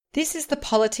This is the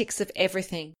politics of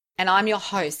everything, and I'm your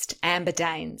host, Amber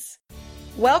Daines.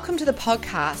 Welcome to the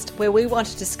podcast where we want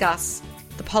to discuss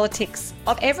the politics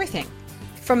of everything,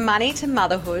 from money to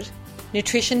motherhood,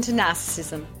 nutrition to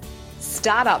narcissism,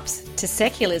 startups to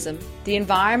secularism, the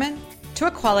environment to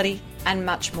equality, and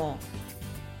much more.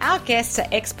 Our guests are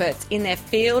experts in their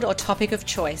field or topic of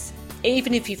choice,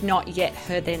 even if you've not yet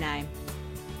heard their name.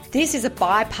 This is a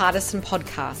bipartisan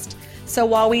podcast, so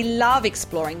while we love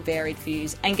exploring varied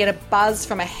views and get a buzz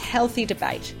from a healthy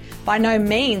debate, by no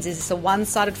means is this a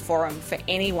one-sided forum for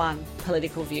any one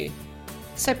political view.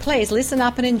 So please listen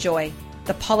up and enjoy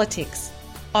the politics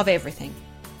of everything.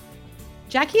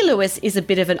 Jacqui Lewis is a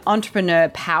bit of an entrepreneur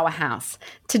powerhouse.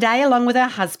 Today, along with her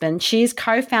husband, she is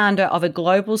co-founder of a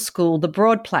global school, The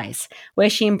Broad Place, where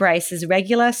she embraces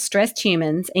regular, stressed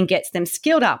humans and gets them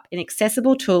skilled up in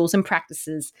accessible tools and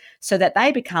practices so that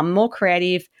they become more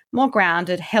creative, more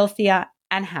grounded, healthier,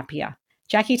 and happier.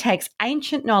 Jacqui takes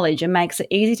ancient knowledge and makes it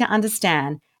easy to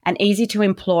understand and easy to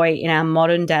employ in our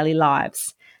modern daily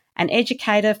lives. An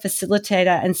educator,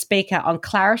 facilitator, and speaker on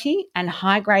clarity and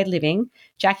high-grade living,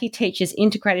 Jacqui teaches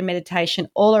integrated meditation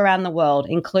all around the world,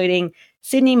 including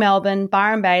Sydney, Melbourne,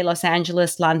 Byron Bay, Los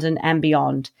Angeles, London, and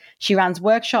beyond. She runs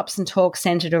workshops and talks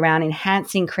centered around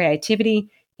enhancing creativity,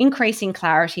 increasing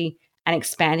clarity, and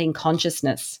expanding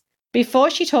consciousness. Before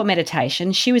she taught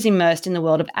meditation, she was immersed in the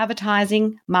world of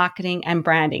advertising, marketing, and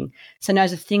branding, so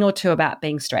knows a thing or two about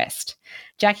being stressed.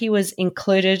 Jacqui was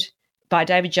included by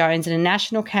David Jones in a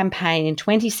national campaign in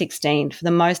 2016 for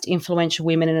the most influential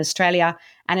women in Australia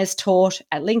and has taught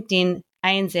at LinkedIn,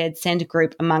 ANZ, Centre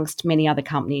Group, amongst many other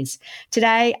companies.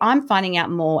 Today, I'm finding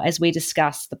out more as we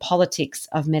discuss the politics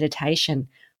of meditation.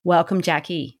 Welcome,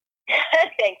 Jacqui.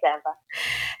 Thanks, Amber.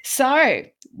 So,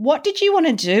 what did you want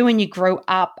to do when you grew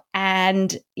up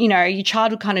and, your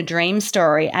childhood kind of dream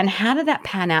story, and how did that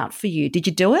pan out for you? Did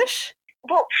you do it?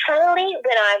 Well, funnily,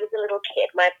 when I was a little kid,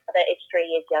 my brother is 3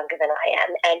 years younger than I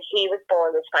am, and he was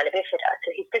born with spina bifida, so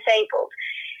he's disabled.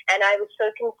 And I was so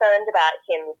concerned about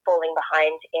him falling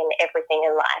behind in everything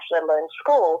in life, let alone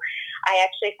school, I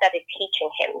actually started teaching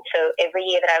him. So every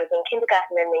year that I was in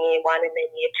kindergarten, and then year 1 and then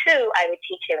year 2, I would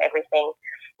teach him everything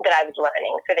that I was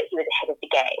learning so that he was ahead of the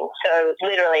game. So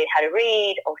literally how to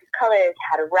read, all his colours,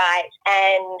 how to write.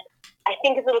 And I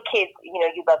think as little kids, you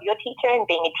love your teacher, and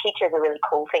being a teacher is a really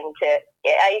cool thing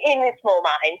in a small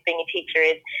mind, being a teacher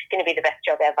is going to be the best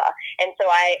job ever. And so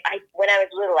I when I was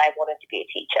little, I wanted to be a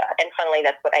teacher. And funnily,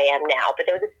 that's what I am now. But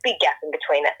there was a big gap in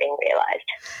between that being realised.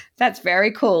 That's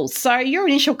very cool. So your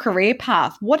initial career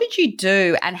path, what did you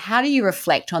do and how do you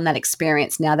reflect on that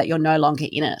experience now that you're no longer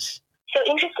in it? So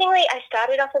interestingly, I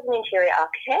started off as an interior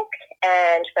architect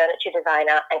and furniture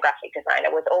designer and graphic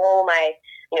designer was all my,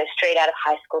 straight out of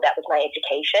high school. That was my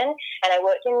education. And I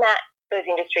worked in those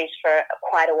industries for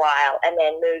quite a while and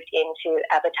then moved into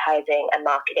advertising and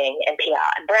marketing and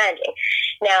PR and branding.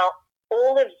 Now,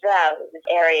 all of those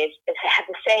areas have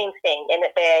the same thing in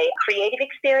that they're creative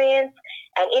experience.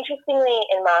 And interestingly,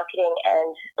 in marketing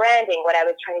and branding, what I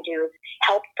was trying to do is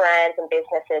help brands and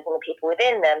businesses and the people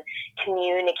within them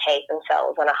communicate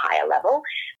themselves on a higher level.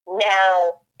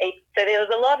 Now, so there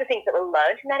was a lot of things that were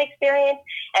learned in that experience,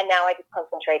 and now I just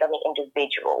concentrate on the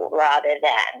individual rather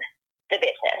than the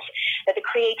business. But the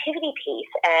creativity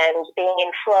piece and being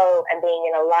in flow and being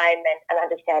in alignment and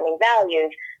understanding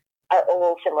values are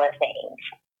all similar things,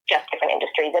 just different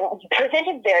industries, and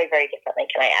presented very, very differently,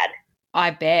 can I add?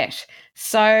 I bet.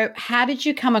 So how did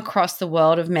you come across the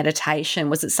world of meditation?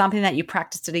 Was it something that you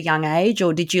practiced at a young age,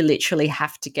 or did you literally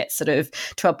have to get sort of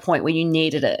to a point where you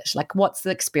needed it? Like, what's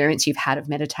the experience you've had of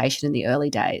meditation in the early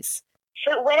days?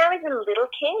 So when I was a little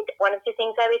kid, one of the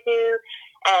things I would do,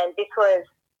 and this was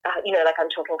I'm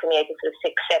talking from the age of sort of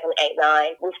 6, 7, 8,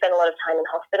 9. We spent a lot of time in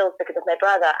hospitals because of my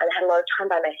brother, and I had a lot of time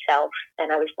by myself,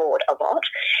 and I was bored a lot.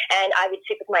 And I would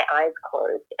sit with my eyes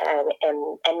closed and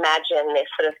imagine this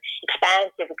sort of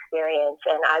expansive experience.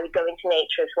 And I would go into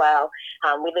nature as well.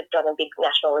 We lived on a big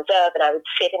national reserve, and I would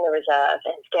sit in the reserve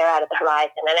and stare out at the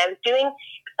horizon. And I was doing,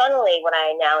 funnily, what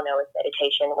I now know as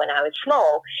meditation when I was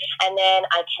small. And then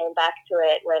I came back to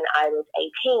it when I was 18,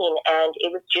 and it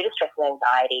was due to stress and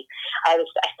anxiety. I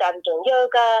started doing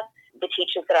yoga. The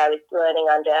teachers that I was learning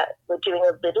under were doing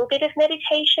a little bit of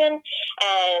meditation,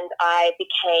 and I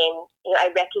became,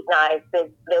 I recognized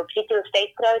there were particular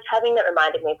states that I was having that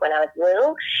reminded me of when I was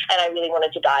little, and I really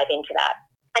wanted to dive into that.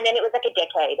 And then it was like a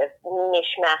decade of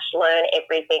mishmash, learn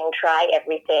everything, try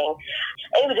everything.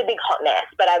 It was a big hot mess,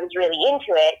 but I was really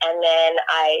into it. And then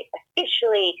I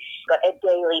officially got a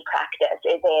daily practice,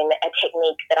 as in a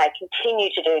technique that I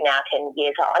continue to do now 10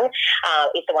 years on,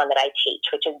 is the one that I teach,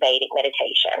 which is Vedic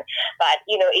meditation. But,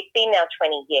 it's been now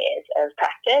 20 years of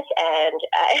practice, and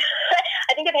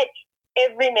I think I've had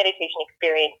every meditation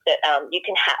experience that you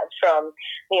can have, from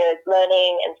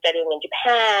learning and studying in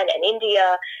Japan and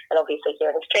India, and obviously here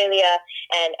in Australia,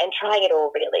 and trying it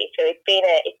all really. So it's been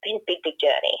a big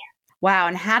journey. Wow.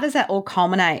 And how does that all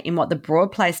culminate in what the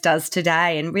Broad Place does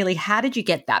today? And really, how did you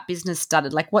get that business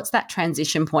started? Like, what's that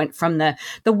transition point from the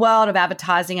world of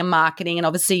advertising and marketing? And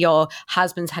obviously your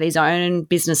husband's had his own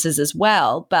businesses as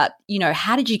well. But,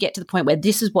 how did you get to the point where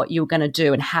this is what you were going to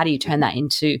do? And how do you turn that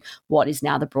into what is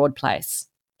now the Broad Place?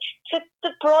 So the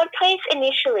Broad Place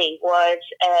initially was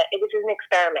it was an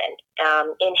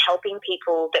experiment in helping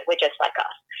people that were just like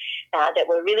us, that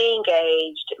were really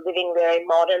engaged, living very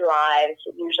modern lives,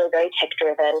 usually very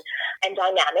tech-driven and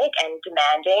dynamic and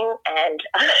demanding and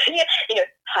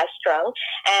high-strung.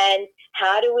 And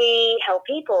how do we help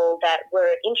people that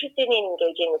were interested in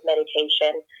engaging with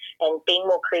meditation and being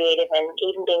more creative and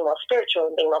even being more spiritual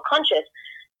and being more conscious,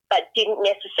 but didn't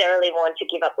necessarily want to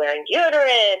give up wearing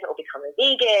deodorant or become a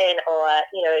vegan, or,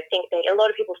 think that a lot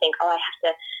of people think, I have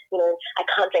to, I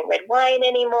can't drink red wine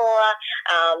anymore.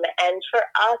 And for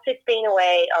us, it's been a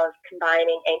way of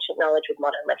combining ancient knowledge with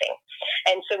modern living.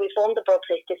 And so we formed the Broad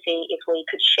Place to see if we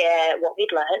could share what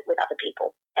we'd learned with other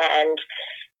people. And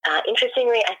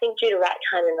interestingly, I think due to right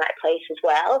time and right place as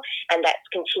well, and that's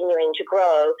continuing to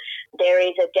grow, there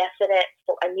is a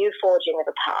new forging of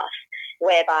a path,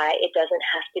 whereby it doesn't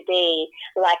have to be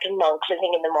like a monk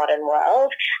living in the modern world.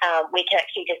 We can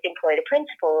actually just employ the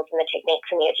principles and the techniques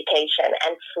and the education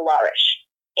and flourish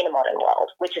in a modern world,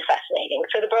 which is fascinating.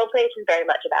 So the Broad Place is very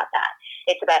much about that.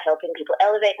 It's about helping people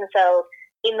elevate themselves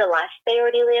in the life they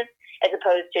already live, as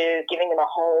opposed to giving them a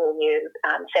whole new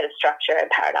set of structure and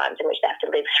paradigms in which they have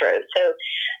to live through. So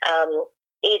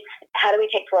it's how do we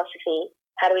take philosophy,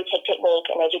 how do we take technique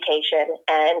and education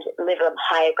and live a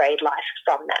higher grade life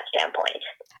from that standpoint?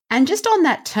 And just on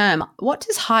that term, what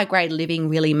does high grade living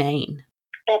really mean?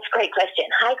 That's a great question.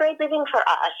 High grade living for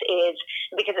us is,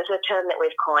 because it's a term that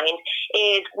we've coined,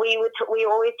 is we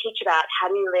always teach about how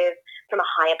do you live from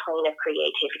a higher plane of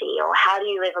creativity, or how do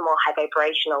you live a more high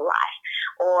vibrational life,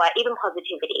 or even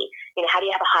positivity. How do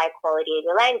you have a higher quality in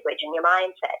your language and your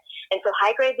mindset? And so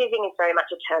high grade living is very much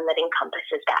a term that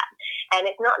encompasses that. And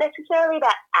it's not necessarily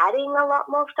about adding a lot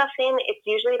more stuff in. It's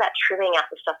usually about trimming out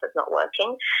the stuff that's not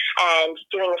working and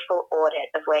doing a full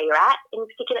audit of where you're at in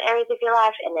particular areas of your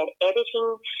life, and then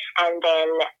editing, and then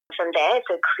from there,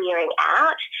 so clearing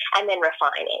out and then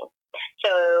refining.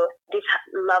 So this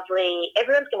lovely,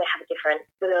 everyone's going to have a different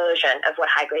version of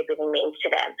what high grade living means to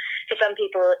them. For some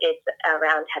people, it's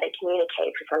around how they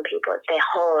communicate. For some people, it's their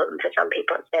home. For some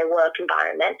people, it's their work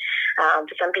environment.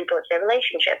 For some people, it's their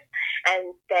relationships.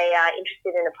 And they are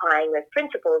interested in applying those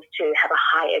principles to have a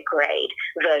higher grade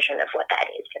version of what that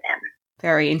is for them.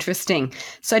 Very interesting.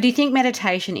 So do you think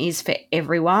meditation is for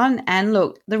everyone? And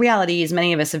look, the reality is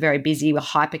many of us are very busy, we're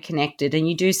hyper-connected, and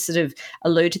you do sort of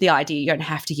allude to the idea you don't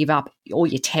have to give up all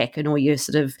your tech and all your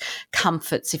sort of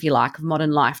comforts, if you like, of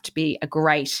modern life to be a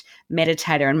great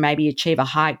meditator and maybe achieve a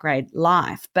high-grade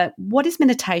life. But what is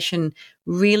meditation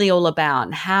really all about,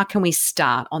 and how can we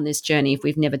start on this journey if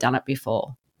we've never done it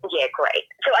before? Yeah, great.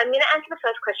 So I'm going to answer the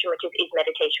first question, which is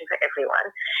meditation for everyone?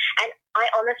 And I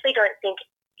honestly don't think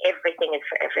everything is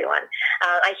for everyone.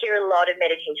 I hear a lot of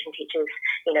meditation teachers,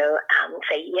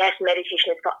 say, yes,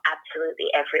 meditation is for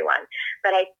absolutely everyone.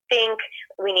 But I think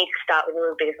we need to start with a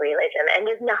little bit of realism. And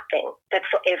there's nothing that's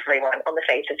for everyone on the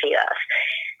face of the earth.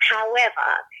 However,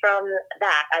 from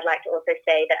that, I'd like to also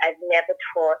say that I've never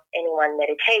taught anyone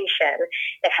meditation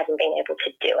that hasn't been able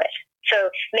to do it. So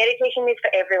meditation is for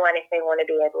everyone if they want to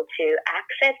be able to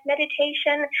access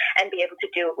meditation and be able to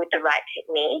do it with the right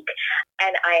technique.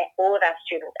 And all of our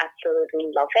students absolutely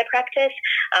love their practice.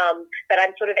 But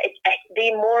I'm sort of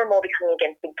more and more becoming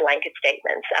against big blanket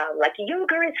statements like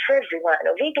yoga is for everyone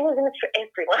or veganism is for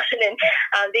everyone.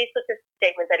 And these sorts of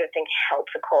statements I don't think help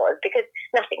the cause, because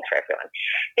nothing's for everyone.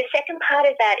 The second part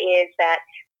of that is that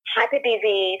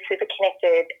hyper-busy,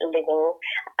 super-connected living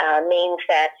means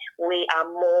that we are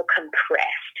more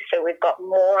compressed. So we've got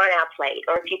more on our plate.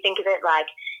 Or if you think of it like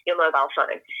your mobile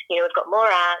phone, we've got more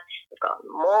apps, we've got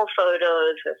more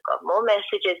photos, we've got more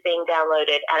messages being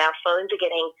downloaded, and our phones are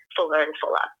getting fuller and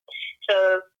fuller. So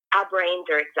our brains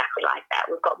are exactly like that.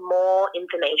 We've got more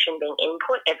information being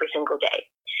input every single day.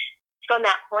 from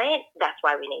that point, that's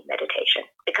why we need meditation,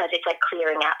 because it's like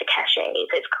clearing out the caches.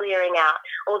 It's clearing out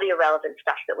all the irrelevant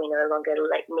stuff that we no longer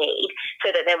need,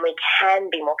 so that then we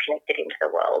can be more connected into the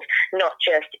world, not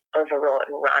just overwrought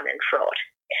and run and fraught.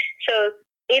 So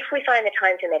if we find the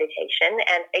time for meditation,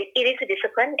 and it is a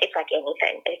discipline, it's like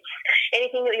anything. It's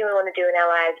anything that we want to do in our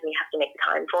lives, we have to make the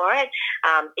time for it.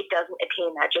 It doesn't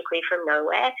appear magically from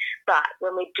nowhere, but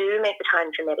when we do make the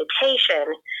time for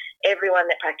meditation, everyone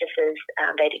that practices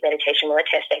Vedic meditation will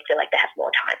attest they feel like they have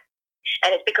more time.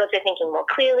 And it's because they're thinking more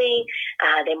clearly,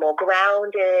 they're more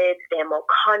grounded, they're more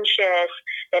conscious,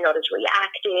 they're not as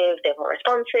reactive, they're more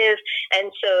responsive. And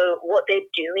so what they're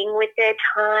doing with their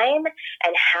time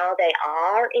and how they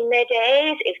are in their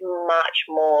days is much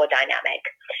more dynamic.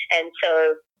 And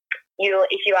so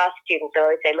if you ask students, they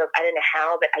always say, look, I don't know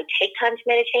how, but I take time to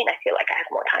meditate and I feel like I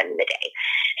have more time in the day.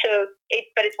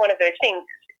 But it's one of those things,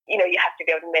 you have to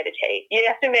be able to meditate. You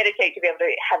have to meditate to be able to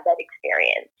have that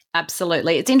experience.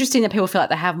 Absolutely. It's interesting that people feel like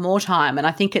they have more time. And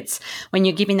I think it's when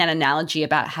you're giving that analogy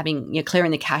about you're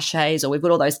clearing the caches, or we've got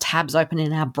all those tabs open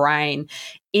in our brain,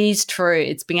 it is true.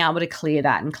 It's being able to clear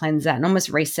that and cleanse that and almost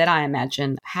reset, I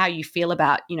imagine, how you feel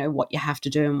about, what you have to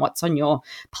do and what's on your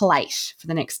plate for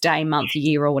the next day, month,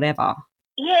 year, or whatever.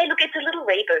 Yeah, look, it's a little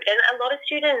reboot. And a lot of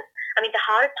students, the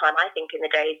hardest time, I think, in the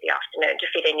day is the afternoon to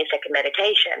fit in your second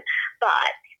meditation.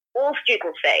 But all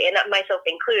students say, and myself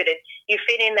included, you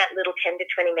fit in that little 10 to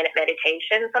 20-minute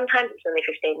meditation. Sometimes it's only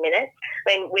 15 minutes.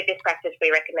 With this practice,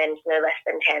 we recommend no less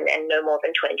than 10 and no more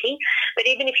than 20. But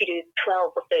even if you do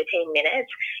 12 or 13 minutes,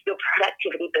 your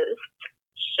productivity boosts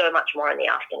so much more in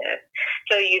the afternoon.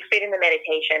 So you fit in the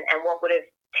meditation, and what would have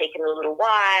taken a little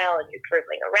while, and you're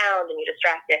dribbling around and you're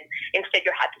distracted, instead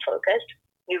you're hyper-focused.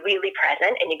 You're really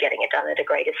present and you're getting it done at a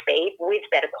greater speed with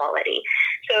better quality.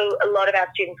 So a lot of our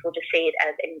students will just see it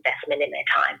as an investment in their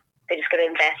time. They're just going to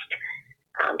invest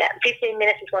that 15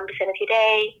 minutes is 1% of your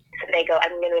day. So they go,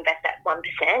 I'm going to invest that 1%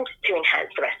 to enhance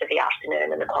the rest of the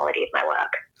afternoon and the quality of my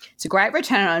work. It's a great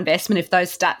return on investment if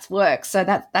those stats work. So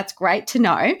that's great to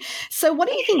know. So what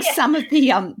do you think some of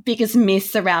the biggest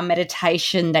myths around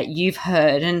meditation that you've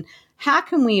heard, and how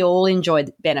can we all enjoy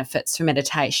the benefits from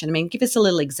meditation? Give us a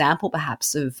little example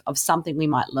perhaps of something we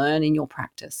might learn in your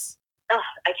practice. Oh,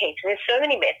 okay. So there's so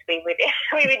many myths. We would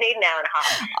need an hour and a half.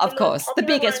 Of course, the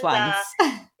biggest ones.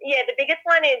 The biggest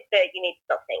one is that you need to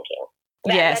stop thinking.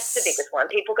 That's the biggest one.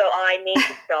 People go, I need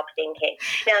to stop thinking.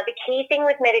 Now, the key thing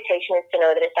with meditation is to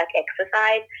know that it's like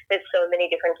exercise. There's so many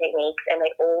different techniques and they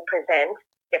all present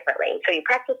differently. So you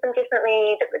practice them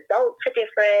differently, the results are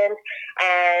different,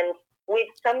 and with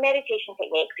some meditation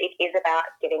techniques, it is about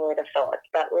getting rid of thoughts.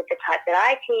 But with the type that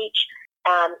I teach,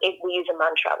 we use a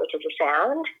mantra, which is a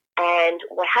sound. And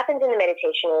what happens in the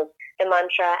meditation is the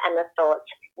mantra and the thoughts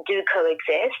do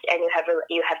coexist, and you have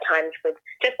times with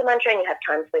just the mantra, and you have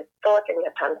times with thoughts, and you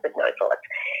have times with no thoughts.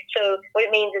 So what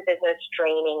it means is there's no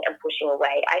straining and pushing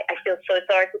away. I feel so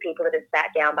sorry for people that have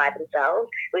sat down by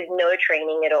themselves with no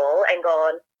training at all and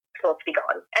gone, thoughts be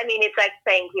gone. It's like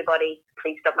saying to your body,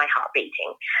 please stop my heart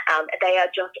beating. They are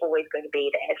just always going to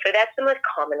be there. So that's the most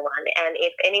common one. And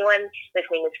if anyone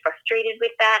listening is frustrated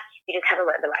with that, you just haven't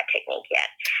learned the right technique yet.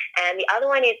 And the other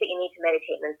one is that you need to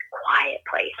meditate in a quiet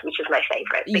place, which is my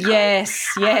favorite.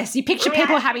 Yes. You picture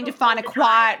people having to find a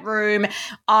quiet room,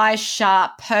 eyes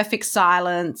shut, perfect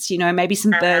silence, maybe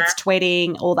some birds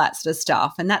tweeting, all that sort of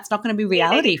stuff. And that's not going to be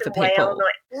reality for people.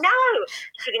 No,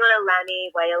 sitting on a lammy,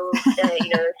 whales,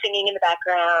 singing in the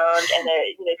background, and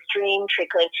a stream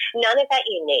trickling. None of that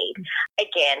you need.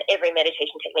 Again, every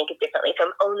meditation technique is differently. So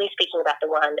I'm only speaking about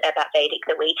the one about Vedic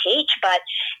that we teach, but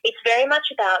it's very much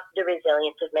about the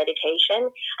resilience of meditation.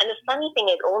 And the funny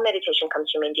thing is, all meditation comes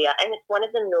from India, and it's one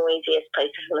of the noisiest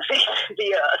places on the face of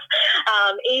the earth.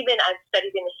 Even I've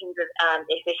studied in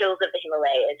the hills of the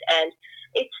Himalayas, and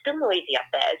it's still noisy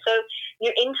up there. So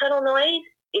your internal noise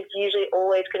is usually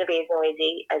always going to be as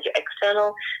noisy as your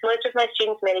external. Most of my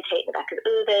students meditate in the back of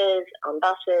Ubers, on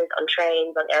buses, on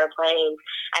trains, on airplanes,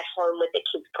 at home with the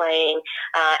kids playing,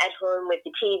 at home with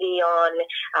the TV on,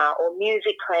 or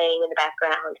music playing in the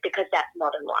background, because that's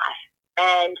modern life.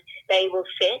 And they will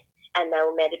sit and they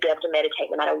will be able to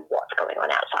meditate no matter what's going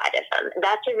on outside of them.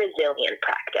 That's a resilient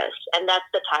practice, and that's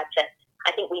the type that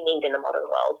I think we need in the modern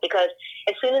world, because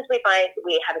as soon as we find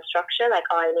we have a structure, like,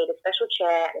 I need a special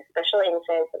chair and a special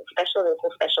incense and special this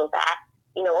and special that,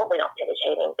 you know what, we're not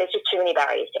meditating. There's just too many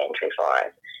barriers to entry for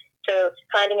us. So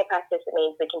finding a practice that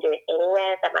means we can do it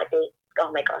anywhere, that might be,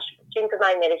 oh my gosh, students of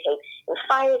mine meditate in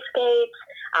fire escapes,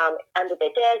 under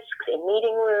their desks, in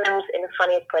meeting rooms, in the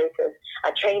funniest places,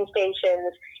 train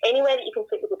stations, anywhere that you can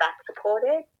sit with your back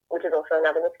supported which is also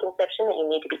another misconception, that you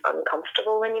need to be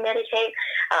uncomfortable when you meditate,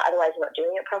 otherwise you're not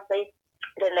doing it properly,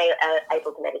 then they are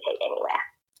able to meditate anywhere.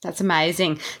 That's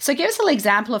amazing. So give us a little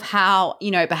example of how,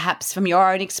 perhaps from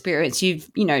your own experience, you've,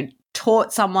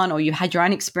 taught someone or you had your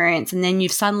own experience and then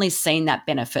you've suddenly seen that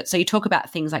benefit. So you talk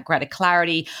about things like greater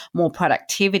clarity, more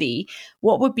productivity.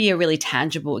 What would be a really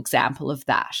tangible example of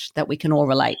that we can all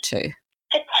relate to?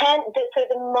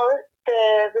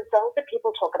 The result that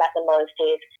people talk about the most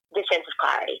is the sense of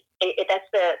clarity. That's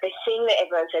the thing that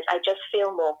everyone says, I just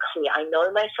feel more clear. I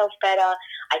know myself better.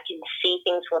 I can see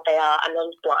things for what they are. I'm not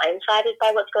as blindsided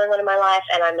by what's going on in my life,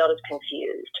 and I'm not as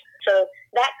confused. So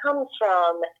that comes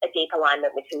from a deep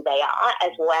alignment with who they are,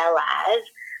 as well as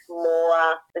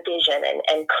more vision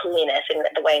and clearness in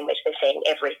the way in which they're seeing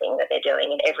everything that they're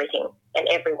doing and everything and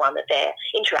everyone that they're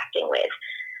interacting with.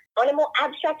 On a more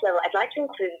abstract level, I'd like to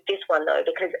include this one, though,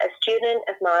 because a student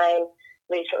of mine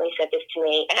recently said this to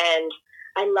me, and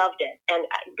I loved it, and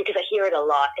because I hear it a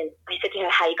lot. And I said to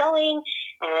her, how are you going?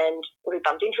 And we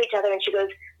bumped into each other, and she goes,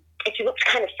 and she looks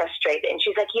kind of frustrated, and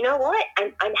she's like, you know what?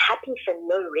 I'm happy for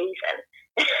no reason.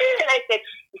 And I said,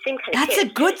 you seem kind of That's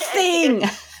a good thing.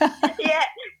 Yeah,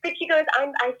 but she goes,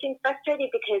 I seem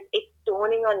frustrated because it's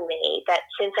dawning on me that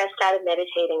since I started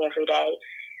meditating every day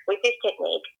with this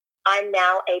technique, I'm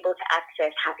now able to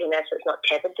access happiness that's not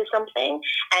tethered to something.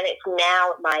 And it's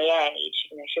now at my age,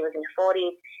 she was in her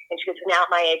 40s, and she goes, now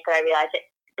at my age that I realized that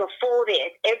before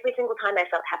this, every single time I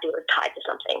felt happy, it was tied to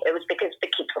something. It was because the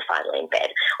kids were finally in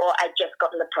bed, or I'd just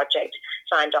gotten the project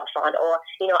signed off on, or,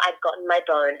 I'd gotten my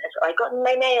bonus, or I'd gotten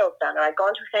my nails done, or I'd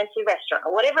gone to a fancy restaurant,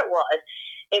 or whatever it was.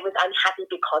 It was, I'm happy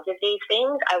because of these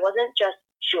things. I wasn't just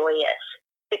joyous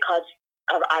because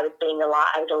I was being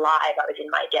alive. I was alive. I was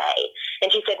in my day. And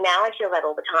she said, now I feel that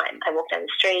all the time. I walk down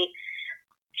the street,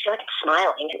 I feel like I'm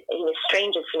smiling at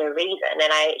strangers for no reason.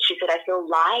 And she said, I feel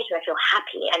light and I feel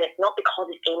happy. And it's not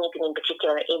because of anything in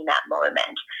particular in that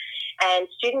moment. And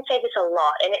students say this a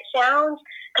lot. And it sounds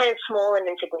kind of small and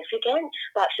insignificant,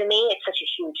 but for me, it's such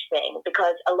a huge thing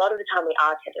because a lot of the time we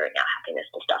are tethering our happiness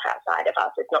to stuff outside of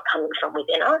us. It's not coming from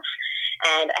within us.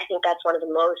 And I think that's one of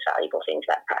the most valuable things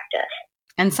about practice.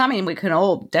 And something we can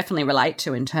all definitely relate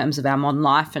to in terms of our modern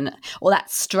life and all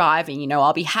that striving,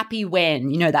 I'll be happy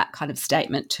when, that kind of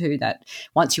statement too, that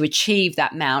once you achieve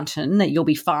that mountain that you'll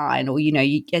be fine or,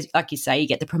 like you say, you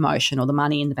get the promotion or the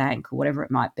money in the bank or whatever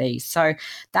it might be. So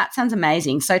that sounds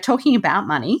amazing. So talking about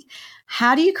money,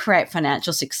 how do you create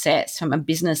financial success from a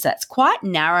business that's quite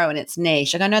narrow in its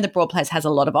niche? Like I know the Broad Place has a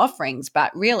lot of offerings,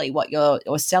 but really what you're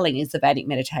selling is the Vedic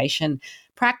meditation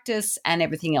practice and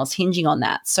everything else hinging on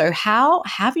that. So how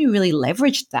have you really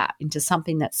leveraged that into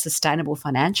something that's sustainable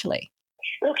financially?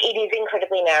 Look, it is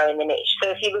incredibly narrow in the niche. So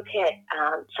if you look at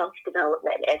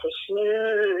self-development as a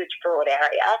huge, broad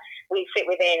area, we sit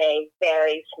within a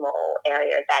very small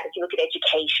area of that. If you look at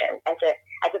education as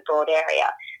a broad area,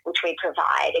 which we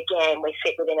provide, again, we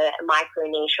sit within a micro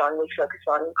niche we focus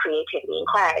on creativity and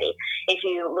clarity. If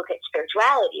you look at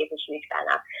spirituality as a huge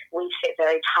banner, we sit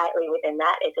very tightly within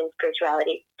that as in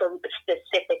spirituality,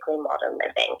 specifically modern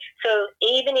living. So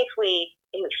even if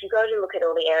you go to look at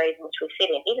all the areas in which we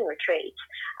sit in, even retreats,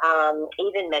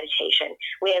 even meditation,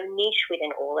 we are niche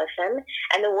within all of them.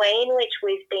 And the way in which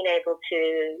we've been able to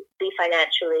be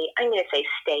financially, I'm going to say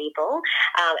stable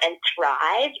and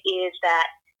thrive is that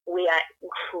we are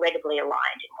incredibly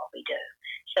aligned in what we do.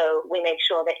 So we make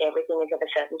sure that everything is of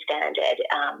a certain standard.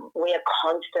 We are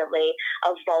constantly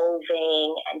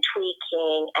evolving and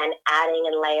tweaking and adding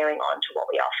and layering on to what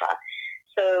we offer.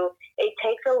 So it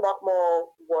takes a lot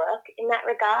more work in that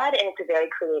regard, and it's a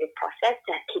very creative process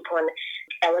to keep on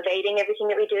elevating everything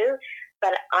that we do.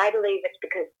 But I believe it's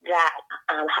because that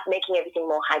making everything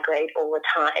more high grade all the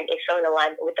time is so in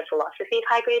alignment with the philosophy of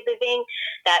high grade living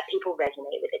that people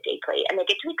resonate with it deeply and they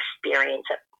get to experience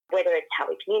it, whether it's how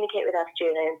we communicate with our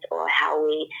students or how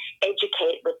we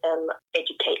educate them,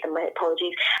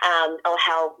 or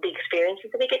how the experiences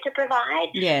that we get to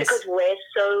provide. Yes. Because we're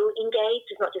so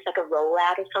engaged. It's not just like a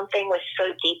rollout of something. We're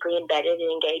so deeply embedded and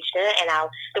engaged in it, and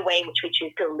the way in which we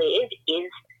choose to live is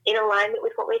in alignment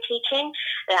with what we're teaching.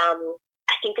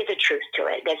 I think there's a truth to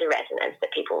it. There's a resonance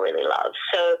that people really love.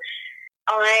 So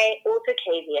I also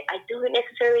caveat, I don't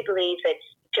necessarily believe that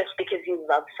just because you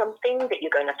love something that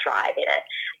you're going to thrive in it.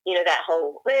 That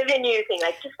whole live in you thing,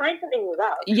 like just find something you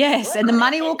love. Yes, and the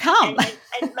money will come.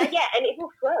 And it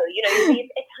will flow.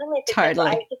 It's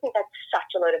totally. I just think that's such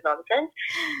a load of nonsense.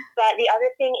 But the other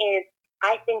thing is,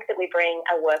 I think that we bring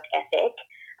a work ethic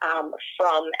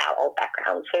from our old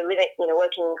background. So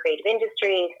working in creative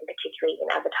industries, and particularly in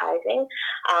advertising,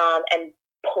 and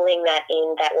pulling that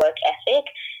work ethic.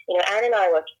 Anne and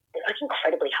I work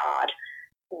incredibly hard.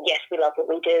 yes, we love what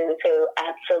we do. So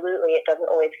absolutely, it doesn't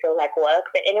always feel like work.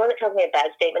 But anyone that tells me a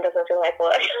bad statement doesn't feel like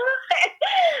work.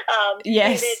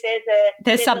 Yes,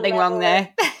 there's something wrong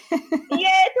there.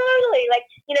 Yeah, totally. Like,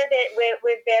 that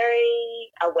we're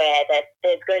very aware that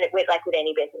there's going to, like with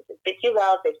any business, there's bits you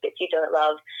love, there's bits you don't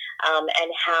love,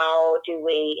 and how do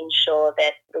we ensure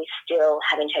that we still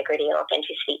have integrity and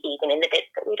authenticity even in the bits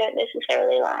that we don't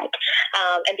necessarily like,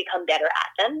 and become better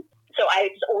at them. So I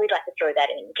just always like to throw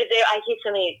that in, because I hear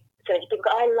so many people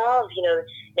go, I love,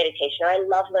 meditation, or I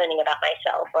love learning about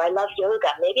myself, or I love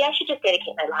yoga. Maybe I should just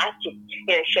dedicate my life to,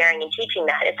 sharing and teaching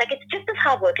that. It's like, it's just as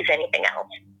hard work as anything else.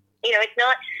 It's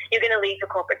not you're going to leave the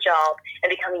corporate job and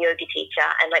become a yoga teacher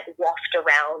and like waft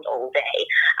around all day.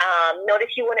 Not if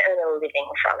you want to earn a living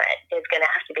from it. There's going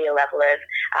to have to be a level of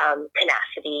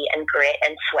tenacity and grit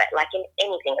and sweat, like in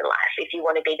anything in life. If you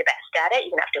want to be the best at it,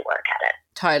 you're going to have to work at it.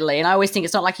 Totally. And I always think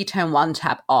it's not like you turn one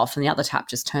tap off and the other tap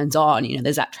just turns on.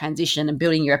 There's that transition and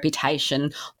building your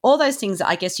reputation, all those things that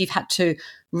I guess you've had to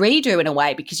redo in a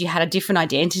way because you had a different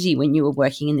identity when you were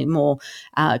working in the more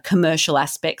commercial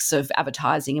aspects of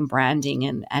advertising and branding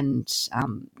and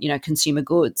consumer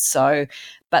goods. So,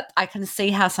 but I can see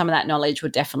how some of that knowledge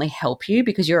would definitely help you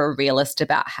because you're a realist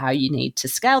about how you need to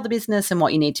scale the business and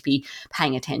what you need to be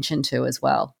paying attention to as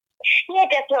well. Yeah,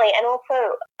 definitely. And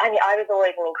also, I was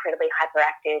always an incredibly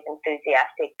hyperactive,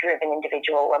 enthusiastic, driven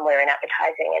individual when we were in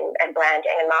advertising and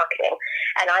branding and marketing.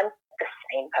 And I'm the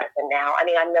same person now.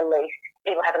 I'm the least.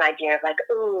 People have an idea of like,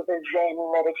 oh, the Zen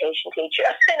meditation teacher.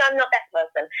 And I'm not that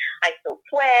person. I still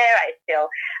swear. I still,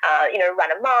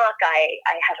 run amok.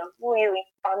 I had a really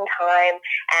fun time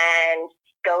and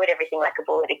go at everything like a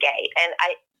bull at a gate. And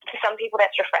to some people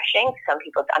that's refreshing. To some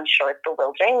people, I'm sure it's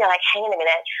bewildering. They're like, hang on a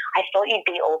minute, I thought you'd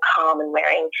be all calm and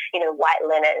wearing, white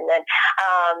linen. And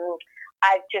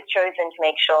I've just chosen to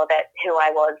make sure that who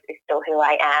I was is still who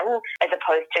I am, as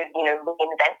opposed to,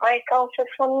 reinvent myself as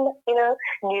some,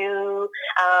 new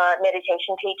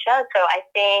meditation teacher. So I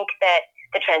think that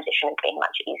the transition has been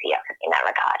much easier in that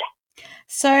regard.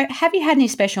 So have you had any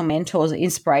special mentors or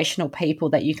inspirational people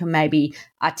that you can maybe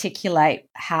articulate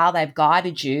how they've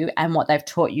guided you and what they've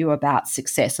taught you about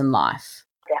success in life?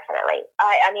 Definitely.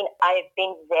 I've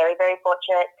been very, very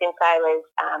fortunate since I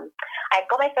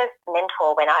got my first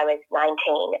mentor when I was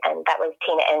 19, and that was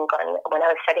Tina Englund when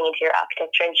I was studying interior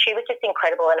architecture, and she was just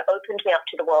incredible and opened me up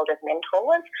to the world of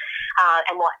mentors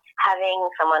and what having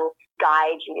someone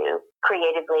guide you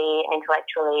creatively and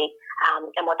intellectually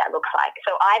and what that looks like.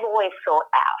 So I've always sought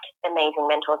out amazing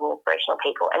mentors and inspirational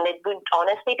people, and there would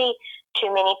honestly be too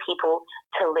many people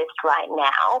to list right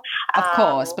now. Of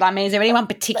course, but is there anyone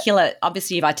particular?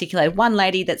 Obviously, you've articulated one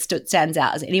lady that stands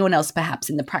out. Is anyone else perhaps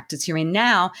in the practice you're in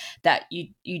now that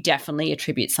you definitely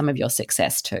attribute some of your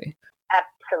success to?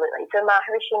 Absolutely. So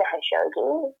Maharishi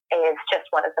Mahesh is just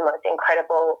one of the most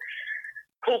incredible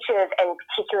teachers, and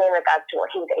particularly in regards to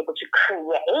what he was able to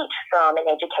create from an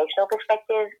educational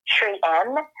perspective. Sri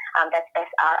M, that's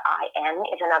SRIM,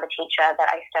 is another teacher that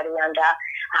I study under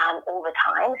all the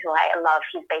time, who I love.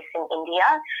 He's based in India.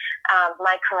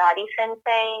 My karate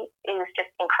sensei is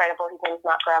just incredible. His name's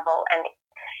Mark Gravel, and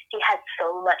he has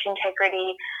so much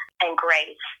integrity and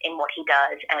grace in what he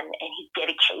does, and his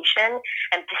dedication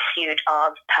and pursuit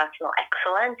of personal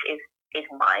excellence is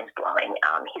mind-blowing.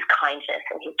 His kindness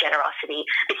and his generosity,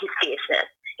 but his fierceness.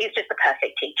 He's just the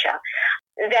perfect teacher.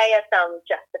 They are some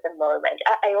just at the moment.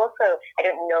 I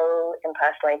don't know him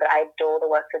personally, but I adore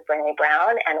the works of Brené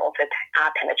Brown and also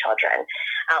Pema Chodron.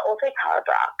 Also Tara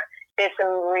Brach. There's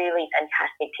some really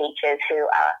fantastic teachers who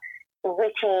are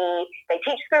witty. They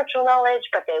teach spiritual knowledge,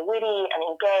 but they're witty and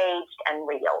engaged and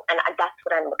real. And that's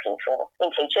what I'm looking for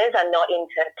in teachers. I'm not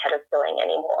into pedestaling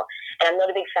anymore. And I'm not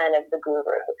a big fan of the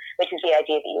guru, which is the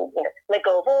idea that you let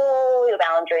go of all your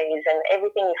boundaries and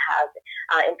everything you have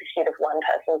in pursuit of one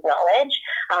person's knowledge.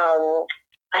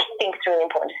 I think it's really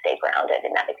important to stay grounded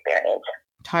in that experience.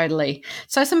 Totally.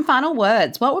 So some final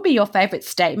words. What would be your favourite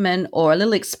statement or a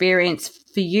little experience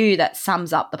for you that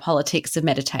sums up the politics of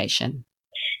meditation?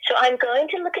 So I'm going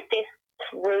to look at this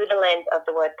through the lens of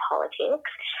the word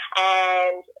politics,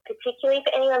 and particularly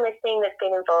for anyone listening that's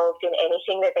been involved in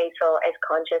anything that they saw as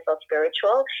conscious or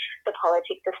spiritual, the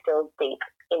politics are still deep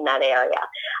in that area.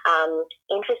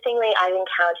 Interestingly, I've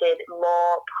encountered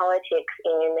more politics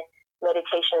in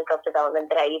meditation and self-development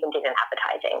that I even did in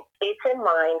advertising. It's a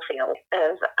minefield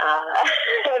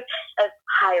of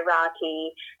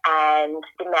hierarchy and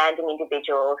demanding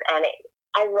individuals, and it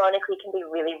ironically can be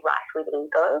really rife with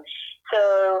ego.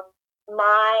 So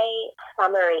my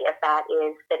summary of that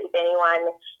is that if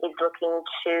anyone is looking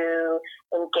to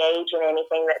engage in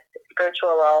anything that's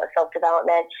spiritual or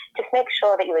self-development, just make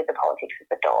sure that you leave the politics at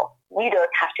the door. You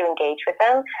don't have to engage with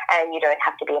them, and you don't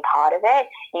have to be a part of it.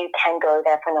 You can go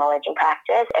there for knowledge and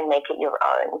practice and make it your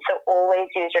own. So always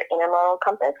use your inner moral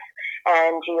compass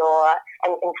and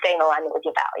stay in alignment with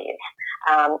your values,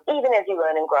 even as you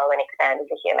learn and grow and expand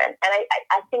as a human. And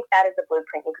I think that is a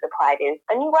blueprint you could apply to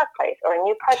a new workplace or a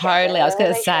new project. Totally. I was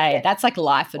going to say, that's like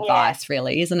life advice,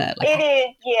 really, isn't it? It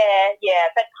is, yeah.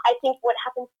 But I think what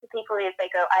happens to people is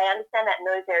they go, I understand that in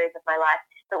those areas of my life,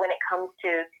 but when it comes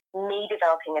to me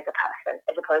developing as a person,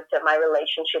 as opposed to my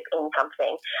relationship in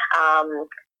something,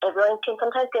 everyone can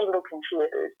sometimes get a little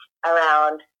confused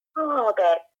around,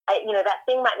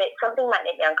 something might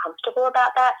make me uncomfortable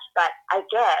about that, but I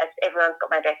guess everyone's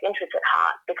got my best interests at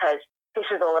heart because this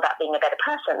is all about being a better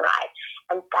person, right?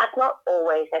 And that's not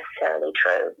always necessarily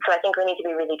true. So I think we need to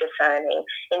be really discerning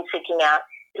in seeking out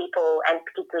people, and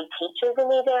particularly teachers in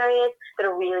these areas, that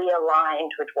are really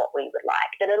aligned with what we would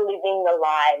like, that are living the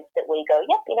lives that we go,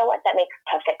 yep, you know what, that makes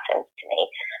perfect sense to me,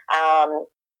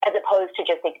 as opposed to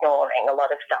just ignoring a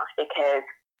lot of stuff because,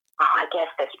 I guess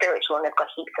they're spiritual and they've got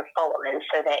heaps of followers,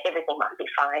 so that everything must be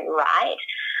fine, right?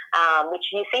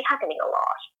 Which you see happening a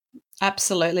lot.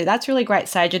 Absolutely. That's really great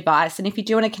sage advice. And if you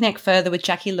do want to connect further with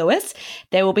Jacqui Lewis,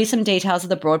 there will be some details of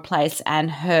the Broad Place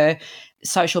and her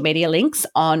social media links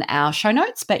on our show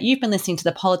notes. But you've been listening to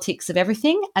The Politics of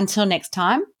Everything. Until next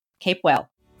time, keep well.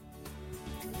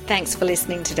 Thanks for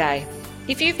listening today.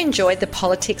 If you've enjoyed The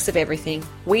Politics of Everything,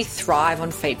 we thrive on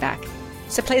feedback.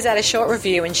 So please add a short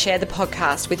review and share the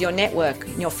podcast with your network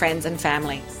and your friends and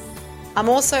family. I'm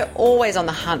also always on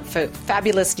the hunt for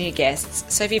fabulous new guests,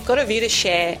 so if you've got a view to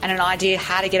share and an idea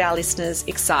how to get our listeners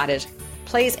excited,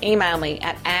 please email me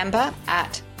at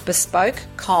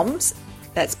amber@bespokecoms,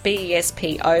 that's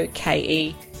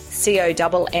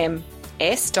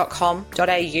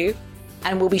BESPOKECOMMS.com.au,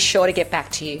 and we'll be sure to get back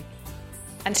to you.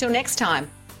 Until next time.